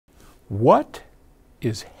What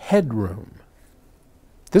is headroom?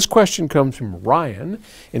 This question comes from Ryan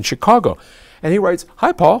in Chicago. And he writes,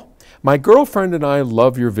 "Hi, Paul. My girlfriend and I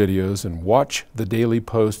love your videos and watch the daily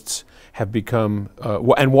posts have become,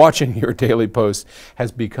 and watching your daily posts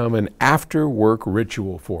has become an after-work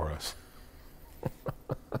ritual for us."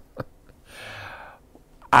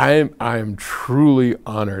 I'm truly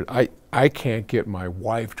honored. I can't get my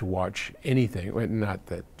wife to watch anything. Well, not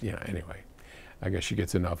that, anyway. I guess she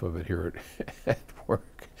gets enough of it here at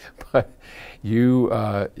work. But you,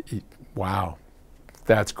 wow,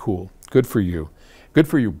 that's cool. Good for you. Good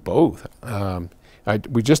for you both.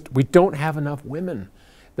 We don't have enough women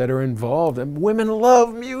that are involved, and women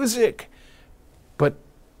love music. But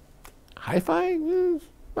hi-fi,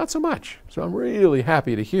 not so much. So I'm really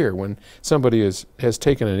happy to hear when somebody has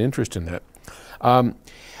taken an interest in that.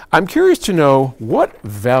 I'm curious to know what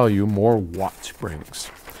value more watts brings.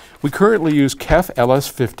 We currently use KEF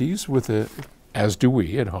LS50s as do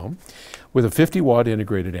we at home, with a 50-watt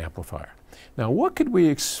integrated amplifier. Now, what could we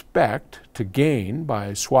expect to gain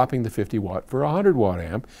by swapping the 50-watt for a 100-watt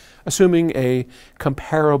amp, assuming a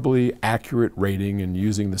comparably accurate rating and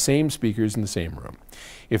using the same speakers in the same room?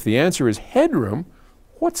 If the answer is headroom,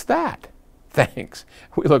 what's that? Thanks.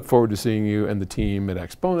 We look forward to seeing you and the team at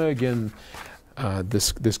Expona again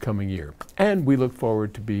this coming year. And we look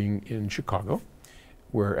forward to being in Chicago,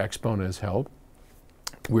 where Expona is held.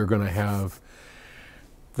 We're going to have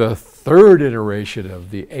the third iteration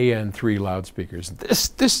of the AN3 loudspeakers.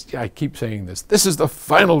 This, I keep saying this is the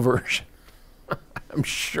final version. I'm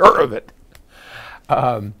sure of it.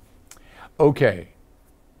 Okay,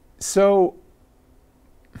 so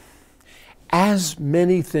as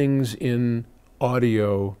many things in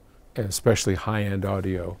audio, and especially high-end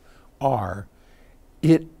audio, are,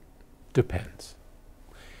 it depends.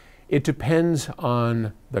 It depends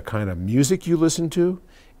on the kind of music you listen to.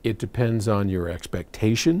 It depends on your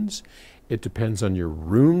expectations. It depends on your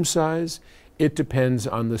room size. It depends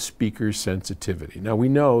on the speaker's sensitivity. Now, we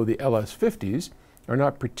know the LS50s are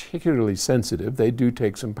not particularly sensitive. They do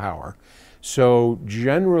take some power. So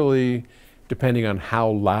generally, depending on how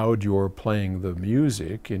loud you're playing the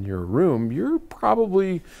music in your room, you're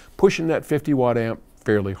probably pushing that 50-watt amp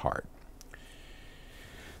fairly hard.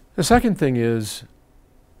 The second thing is,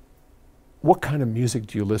 what kind of music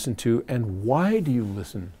do you listen to, and why do you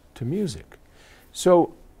listen to music?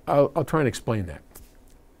 So I'll try and explain that.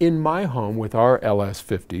 In my home with our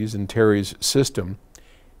LS50s and Terry's system,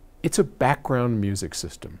 it's a background music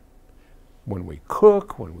system. When we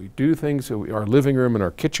cook, when we do things, so our living room and our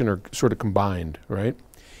kitchen are sort of combined, right?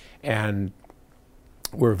 And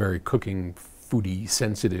we're a very cooking, foodie,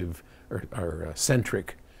 sensitive, or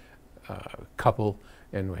centric couple.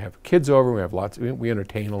 And we have kids over, we have we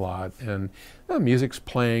entertain a lot, and music's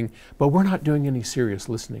playing, but we're not doing any serious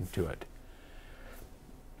listening to it.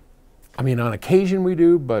 I mean, on occasion we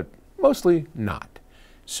do, but mostly not.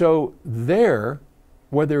 So there,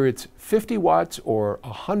 whether it's 50 watts or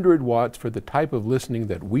 100 watts for the type of listening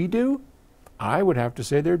that we do, I would have to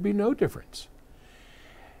say there'd be no difference.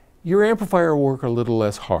 Your amplifier will work a little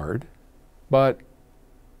less hard, but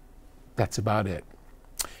that's about it.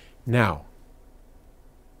 Now,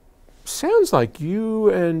 sounds like you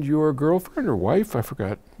and your girlfriend or wife, I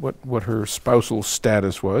forgot what her spousal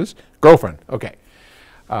status was, girlfriend, okay,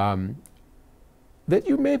 that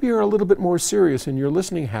you maybe are a little bit more serious in your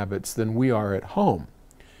listening habits than we are at home.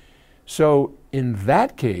 So in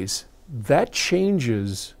that case, that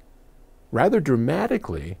changes rather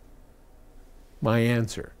dramatically my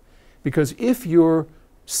answer. Because if you're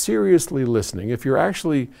seriously listening, if you're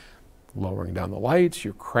actually lowering down the lights,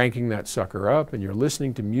 you're cranking that sucker up, and you're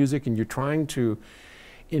listening to music, and you're trying to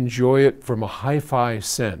enjoy it from a hi-fi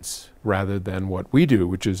sense rather than what we do,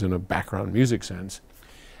 which is in a background music sense,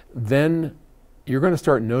 then you're going to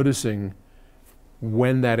start noticing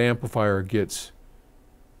when that amplifier gets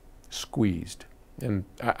squeezed. And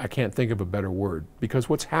I can't think of a better word, because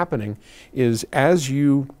what's happening is as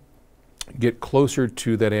you get closer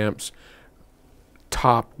to that amp's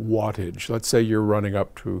top wattage, let's say you're running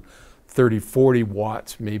up to 30, 40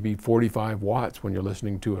 watts, maybe 45 watts when you're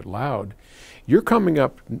listening to it loud, you're bumping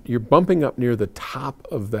up near the top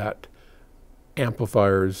of that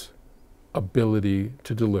amplifier's ability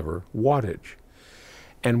to deliver wattage.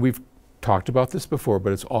 And we've talked about this before,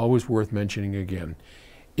 but it's always worth mentioning again.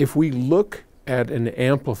 If we look at an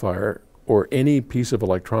amplifier or any piece of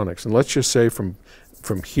electronics, and let's just say from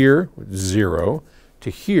here, 0, to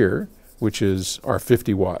here, which is our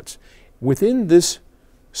 50 watts, within this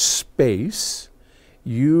space,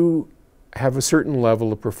 you have a certain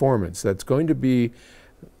level of performance that's going to be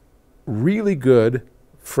really good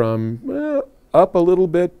from up a little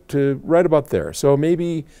bit to right about there. So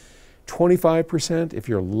maybe 25%, if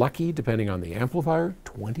you're lucky, depending on the amplifier,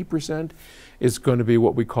 20% is going to be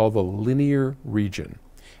what we call the linear region.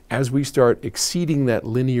 As we start exceeding that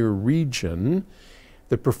linear region,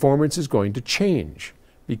 the performance is going to change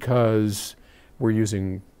because we're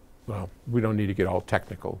using, well, we don't need to get all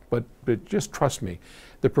technical, but just trust me,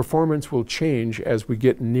 the performance will change as we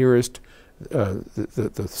get nearest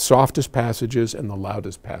the softest passages and the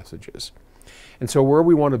loudest passages. And so where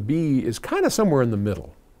we want to be is kind of somewhere in the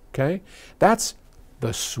middle, okay? That's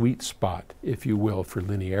the sweet spot, if you will, for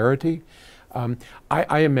linearity.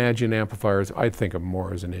 I imagine amplifiers, I think of them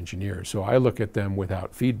more as an engineer, so I look at them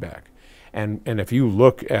without feedback. And if you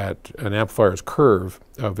look at an amplifier's curve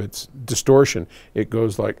of its distortion, it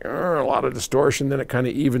goes like a lot of distortion, then it kind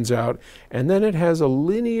of evens out, and then it has a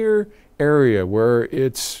linear area where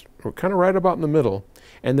it's kind of right about in the middle,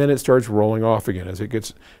 and then it starts rolling off again as it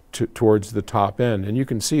gets towards the top end. And you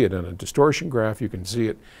can see it in a distortion graph, you can see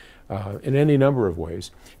it in any number of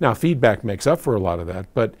ways. Now, feedback makes up for a lot of that,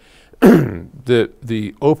 but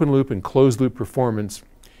the open loop and closed loop performance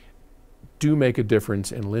do make a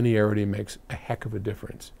difference, and linearity makes a heck of a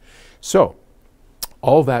difference. So,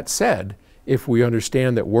 all that said, if we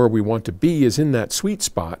understand that where we want to be is in that sweet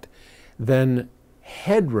spot, then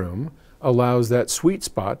headroom allows that sweet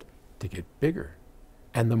spot to get bigger.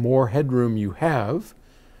 And the more headroom you have,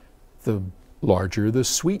 the larger the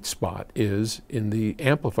sweet spot is in the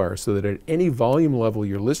amplifier, so that at any volume level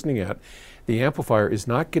you're listening at, the amplifier is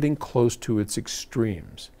not getting close to its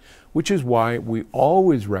extremes, which is why we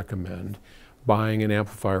always recommend buying an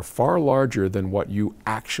amplifier far larger than what you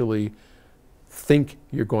actually think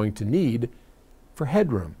you're going to need for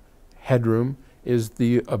headroom. Headroom is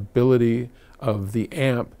the ability of the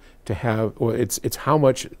amp to have, or it's how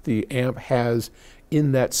much the amp has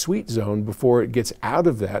in that sweet zone before it gets out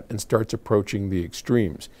of that and starts approaching the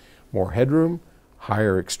extremes. More headroom,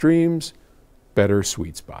 higher extremes, better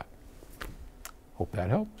sweet spot. Hope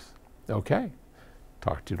that helps. Okay,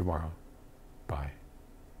 talk to you tomorrow. Bye.